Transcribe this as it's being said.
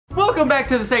Welcome back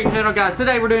to the second channel, guys.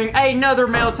 Today we're doing another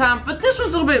mail time, but this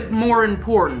one's a little bit more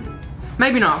important.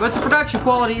 Maybe not, but the production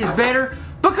quality is better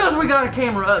because we got a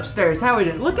camera upstairs. How we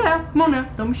doing? Look out. Come on now.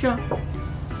 Don't be shy.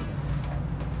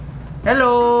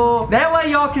 Hello. That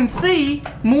way y'all can see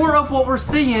more of what we're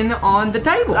seeing on the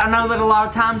table. I know that a lot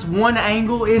of times one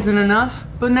angle isn't enough,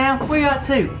 but now we got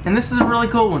two. And this is a really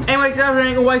cool one. Anyways, guys, we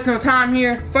ain't gonna waste no time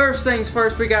here. First things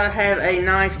first, we gotta have a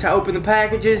knife to open the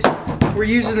packages. We're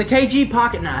using the KG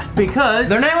pocket knife because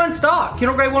they're now in stock.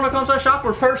 KendallGray1.com/shop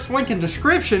or first link in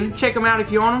description. Check them out if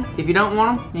you want them. If you don't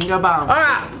want them, you can go buy them. All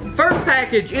right, first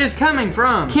package is coming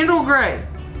from Kendall Gray.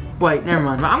 Wait, never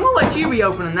mind. I'm gonna let you be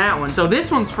opening that one. So this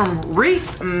one's from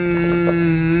Reese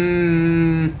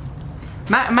Mailbox.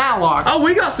 Oh,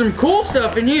 we got some cool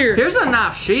stuff in here. Here's a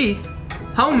knife sheath,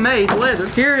 homemade leather.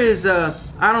 Here is I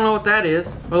don't know what that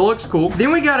is, but it looks cool.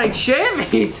 Then we got a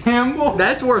Chevy symbol.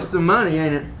 That's worth some money,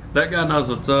 ain't it? That guy knows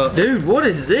what's up. Dude, what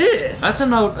is this? That's a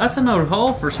note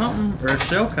hole for something, or a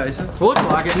shell casing. Looks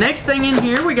like it. Next thing in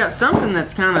here, we got something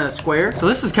that's kind of square. So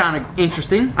this is kind of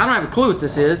interesting. I don't have a clue what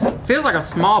this is. Feels like a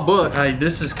small book. Hey,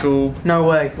 this is cool. No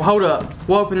way. Well, hold up.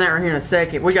 We'll open that right here in a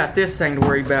second. We got this thing to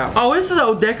worry about. Oh, this is an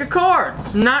old deck of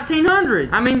cards. 1900s.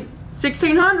 I mean,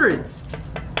 1600s.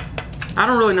 I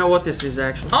don't really know what this is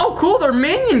actually. Oh, cool, they're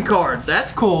minion cards.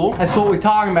 That's cool. That's what we're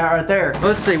talking about right there.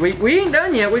 Let's see, we ain't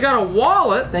done yet. We got a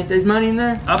wallet. Think there's money in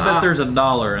there? I bet there's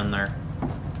 $1 in there.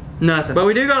 Nothing. But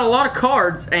we do got a lot of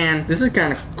cards, and this is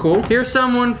kind of cool. Here's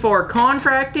someone for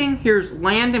contracting. Here's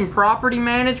land and property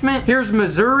management. Here's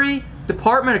Missouri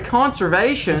Department of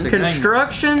Conservation,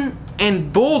 construction,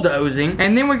 and bulldozing.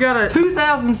 And then we got a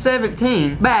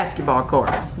 2017 baseball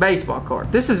card.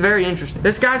 This is very interesting.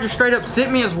 This guy just straight up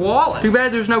sent me his wallet. Too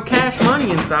bad there's no cash money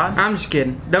inside. I'm just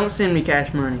kidding. Don't send me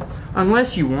cash money.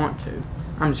 Unless you want to.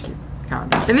 I'm just kidding.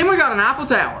 Kind of. And then we got an Eiffel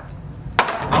Tower.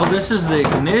 Oh, this is the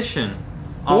ignition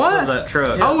off of that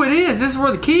truck. Yeah. Oh, it is. This is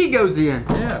where the key goes in.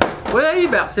 Yeah. Well, you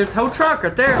about sent the whole truck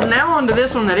right there. Now on to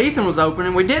this one that Ethan was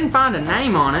opening. We didn't find a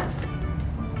name on it.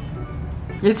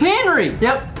 It's Henry.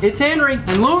 Yep, it's Henry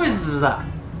and Louisa.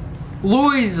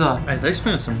 Hey, they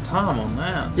spent some time on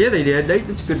that. Yeah, they did.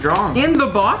 It's a good drawing. In the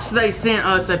box, they sent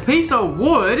us a piece of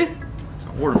wood. It's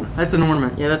an ornament. That's an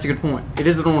ornament. Yeah, that's a good point. It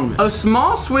is an ornament. A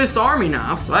small Swiss Army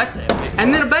knife, so that's epic.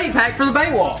 And then a bait pack for the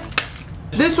bait wall.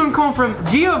 This one comes from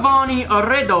Giovanni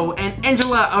Arredo and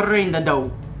Angela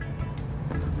Arendado.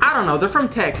 I don't know, they're from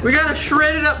Texas. We got a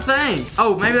shredded up thing.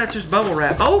 Oh, maybe that's just bubble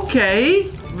wrap.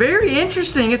 Okay, very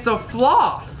interesting. It's a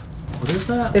floss. What is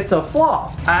that? It's a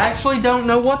floss. I actually don't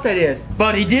know what that is,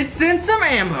 but he did send some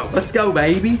ammo. Let's go,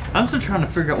 baby. I'm still trying to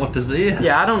figure out what this is.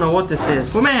 Yeah, I don't know what this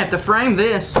is. We may have to frame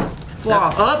this.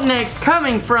 Floss. Up next,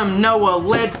 coming from Noah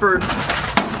Ledford.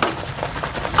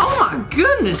 Oh my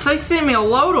goodness, they sent me a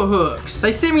load of hooks.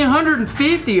 They sent me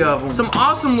 150 of them. Some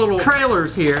awesome little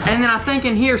trailers here. And then I think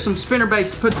in here some spinner baits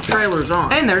to put the trailers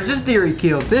on. And there's this deer he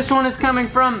killed. This one is coming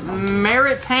from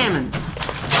Merritt Hammonds.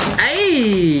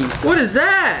 Hey, what is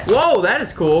that? Whoa, that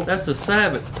is cool. That's the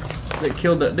Sabbath that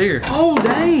killed that deer. Oh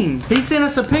dang. He sent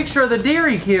us a picture of the deer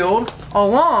he killed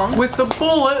along with the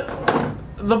bullet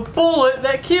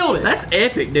that killed it. That's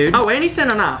epic, dude. Oh, and he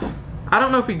sent a knife. I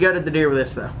don't know if he gutted the deer with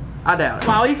this though. I doubt it.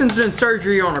 While Ethan's doing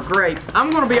surgery on a grape, I'm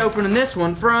gonna be opening this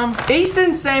one from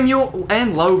Easton, Samuel,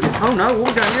 and Logan. Oh no,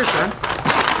 what we got here, son?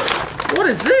 What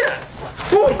is this?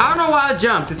 Ooh, I don't know why I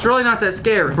jumped. It's really not that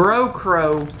scary. Bro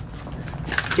Crow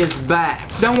is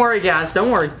back. Don't worry, guys,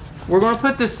 don't worry. We're gonna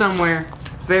put this somewhere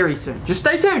very soon. Just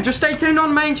stay tuned. Just stay tuned on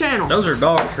the main channel. Those are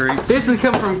dog treats. This is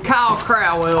coming from Kyle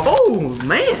Crowell. Oh,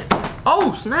 man.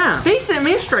 Oh, snap. He sent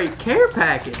me a straight care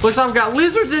package. Looks like I've got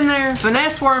lizards in there,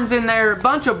 finesse worms in there, a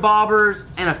bunch of bobbers,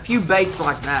 and a few baits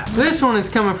like that. This one is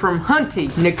coming from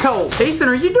Hunty Nicole. Ethan,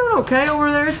 are you doing okay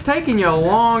over there? It's taking you a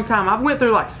long time. I've went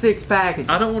through like 6 packages.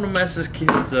 I don't want to mess this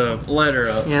kid's letter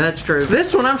up. Yeah, that's true.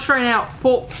 This one, I'm straight out,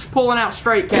 pulling out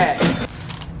straight cash.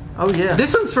 Oh yeah.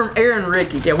 This one's from Aaron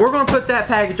Ricky. Yeah, we're gonna put that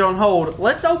package on hold.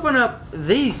 Let's open up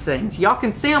these things. Y'all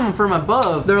can see them from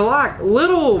above. They're like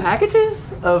little packages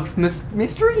of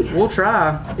mystery. We'll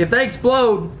try. If they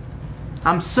explode,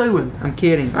 I'm suing. I'm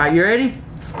kidding. All right, you ready?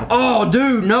 Oh,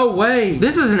 dude, no way.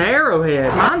 This is an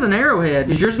arrowhead. Mine's an arrowhead.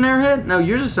 Is yours an arrowhead? No,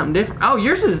 yours is something different. Oh,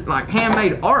 yours is like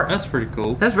handmade art. That's pretty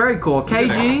cool. That's very cool.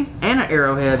 KG and an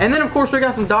arrowhead. And then, of course, we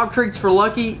got some dog treats for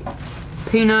Lucky,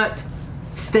 Peanut,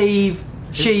 Steve,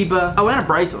 Sheba. Oh, and a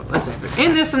bracelet. That's epic.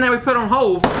 In this one that we put on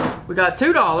hold, we got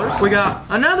 $2. We got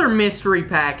another mystery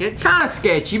package. Kind of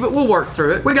sketchy, but we'll work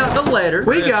through it. We got the letter.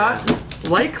 We got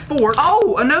Lake Fork.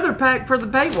 Oh, another pack for the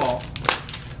bait wall.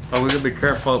 Oh, we gotta be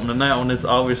careful opening that one. It's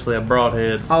obviously a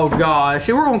broadhead. Oh gosh,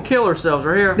 we're gonna kill ourselves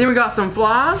right here. Then we got some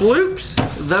flies. Flukes.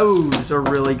 Those are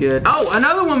really good. Oh,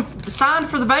 another one signed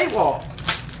for the bait wall.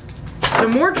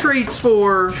 Some more treats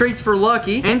for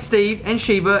Lucky and Steve and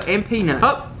Sheba and Peanut.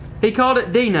 Oh, he called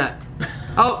it D-Nut.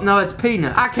 Oh, no, it's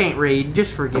Peanut. I can't read.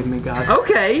 Just forgive me, guys.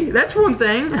 Okay, that's one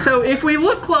thing. So if we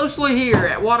look closely here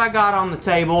at what I got on the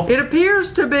table, it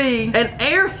appears to be an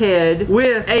airhead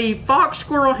with a fox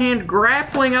squirrel hand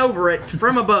grappling over it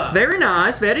from above. Very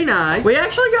nice, very nice. We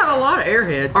actually got a lot of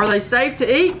airheads. Are they safe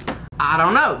to eat? I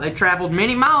don't know. They traveled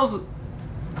many miles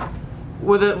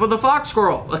with a fox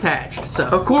squirrel attached. So,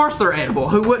 of course they're edible.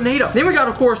 Who wouldn't eat them? Then we got,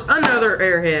 of course, another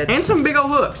airhead and some big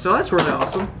old hooks. So that's really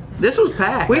awesome. This was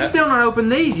packed. We've still not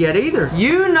opened these yet either.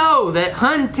 You know that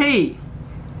Hunty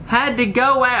had to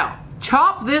go out,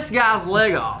 chop this guy's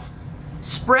leg off,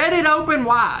 spread it open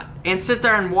wide, and sit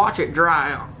there and watch it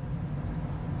dry out.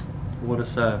 What a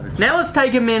savage. Now let's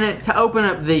take a minute to open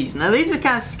up these. Now these are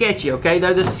kind of sketchy, okay?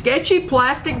 They're the sketchy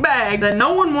plastic bag that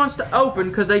no one wants to open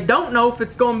because they don't know if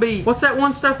it's going to be, what's that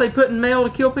one stuff they put in mail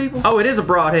to kill people? Oh, it is a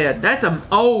broadhead. That's a,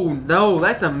 oh no,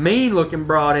 that's a mean looking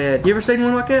broadhead. You ever seen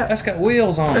one like that? That's got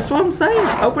wheels on it. That's what I'm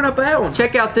saying. Open up that one.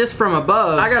 Check out this from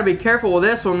above. I gotta be careful with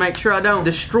this one, make sure I don't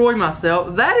destroy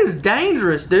myself. That is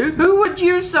dangerous, dude. Who would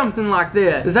use something like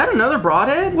this? Is that another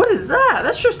broadhead? What is that?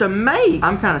 That's just a mace.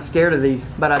 I'm kind of scared of these,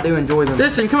 but I do enjoy them.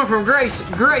 This one coming from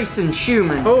Grayson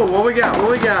Schumann. Oh, what we got? What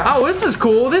we got? Oh, this is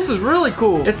cool. This is really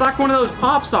cool. It's like one of those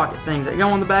pop socket things that go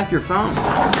on the back of your phone.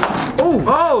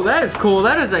 Oh, that is cool.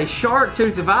 That is a shark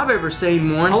tooth if I've ever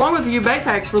seen one. Along with a few bait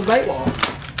packs for the bait wall.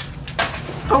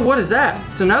 Oh, what is that?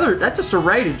 It's another, that's a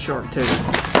serrated shark tooth.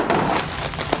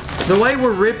 The way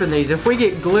we're ripping these, if we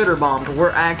get glitter bombed, we're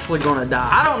actually gonna die.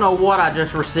 I don't know what I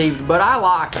just received, but I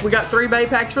like it. We got 3 bait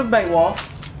packs for the bait wall.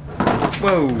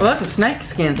 Whoa. Well, that's a snake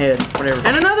skin head, whatever.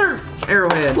 And another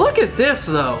arrowhead. Look at this,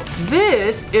 though.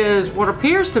 This is what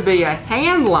appears to be a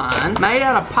hand line made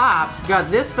out of pipe.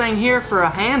 Got this thing here for a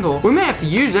handle. We may have to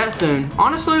use that soon.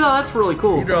 Honestly, though, that's really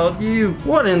cool. You.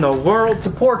 What in the world? It's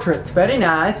a portrait. Very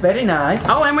nice, very nice.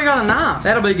 Oh, and we got a knife.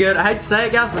 That'll be good. I hate to say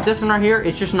it, guys, but this one right here,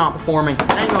 it's just not performing.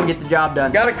 It ain't gonna get the job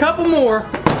done. Got a couple more.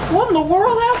 What in the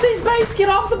world? How'd these baits get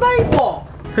off the bait wall?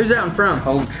 Who's that one from?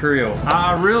 Whole trio.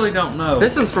 I really don't know.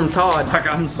 This one's from Todd. Like,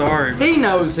 I'm sorry. He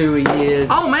knows who he is.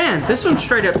 Oh man, this one's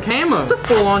straight up camo. It's a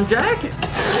full-on jacket.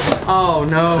 Oh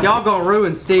no, y'all gonna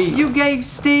ruin Steve. You gave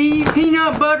Steve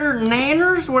peanut butter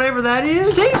nanners, whatever that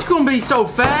is. Steve's gonna be so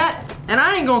fat, and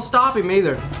I ain't gonna stop him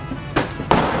either.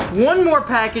 One more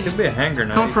package. Could be a hand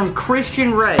grenade. Come from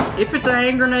Christian Ray. If it's a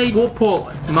hand grenade, we'll pull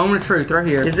it. Moment of truth right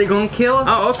here. Is it gonna kill us?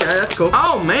 Oh, okay, that's cool.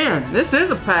 Oh man, this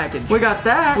is a package. We got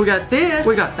that. We got this.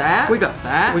 We got that. We got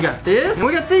that. We got this. And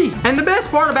we got these. And the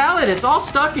best part about it, it's all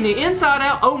stuck in the inside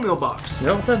out oatmeal box. You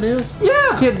know what that is?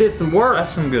 Yeah. Kid did some work. That's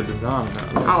some good design.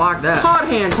 I like that. Hot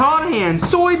hand,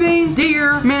 soybeans,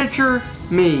 deer, miniature,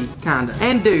 me, kinda.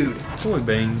 And dude.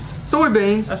 Soybeans.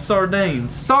 Soybeans. That's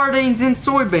sardines. Sardines and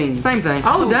soybeans. Same thing.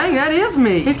 Oh, dang, that is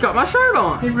me. He's got my shirt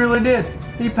on. He really did.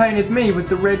 He painted me with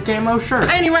the red camo shirt.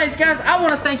 Anyways, guys, I want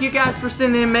to thank you guys for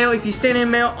sending in mail. If you sent in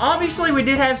mail, obviously we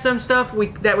did have some stuff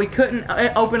that we couldn't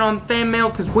open on fan mail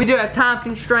because we do have time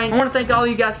constraints. I want to thank all of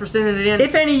you guys for sending it in.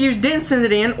 If any of you didn't send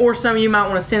it in, or some of you might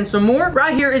want to send some more,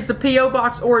 right here is the P.O.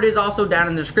 box, or it is also down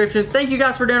in the description. Thank you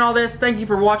guys for doing all this. Thank you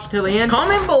for watching till the end.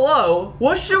 Comment below,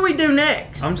 what should we do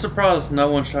next? I'm surprised no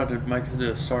one tried to make us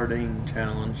do a sardine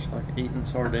challenge, like eating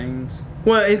sardines.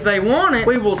 Well, if they want it,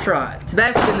 we will try it.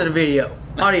 That's the end of the video.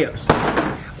 Adios.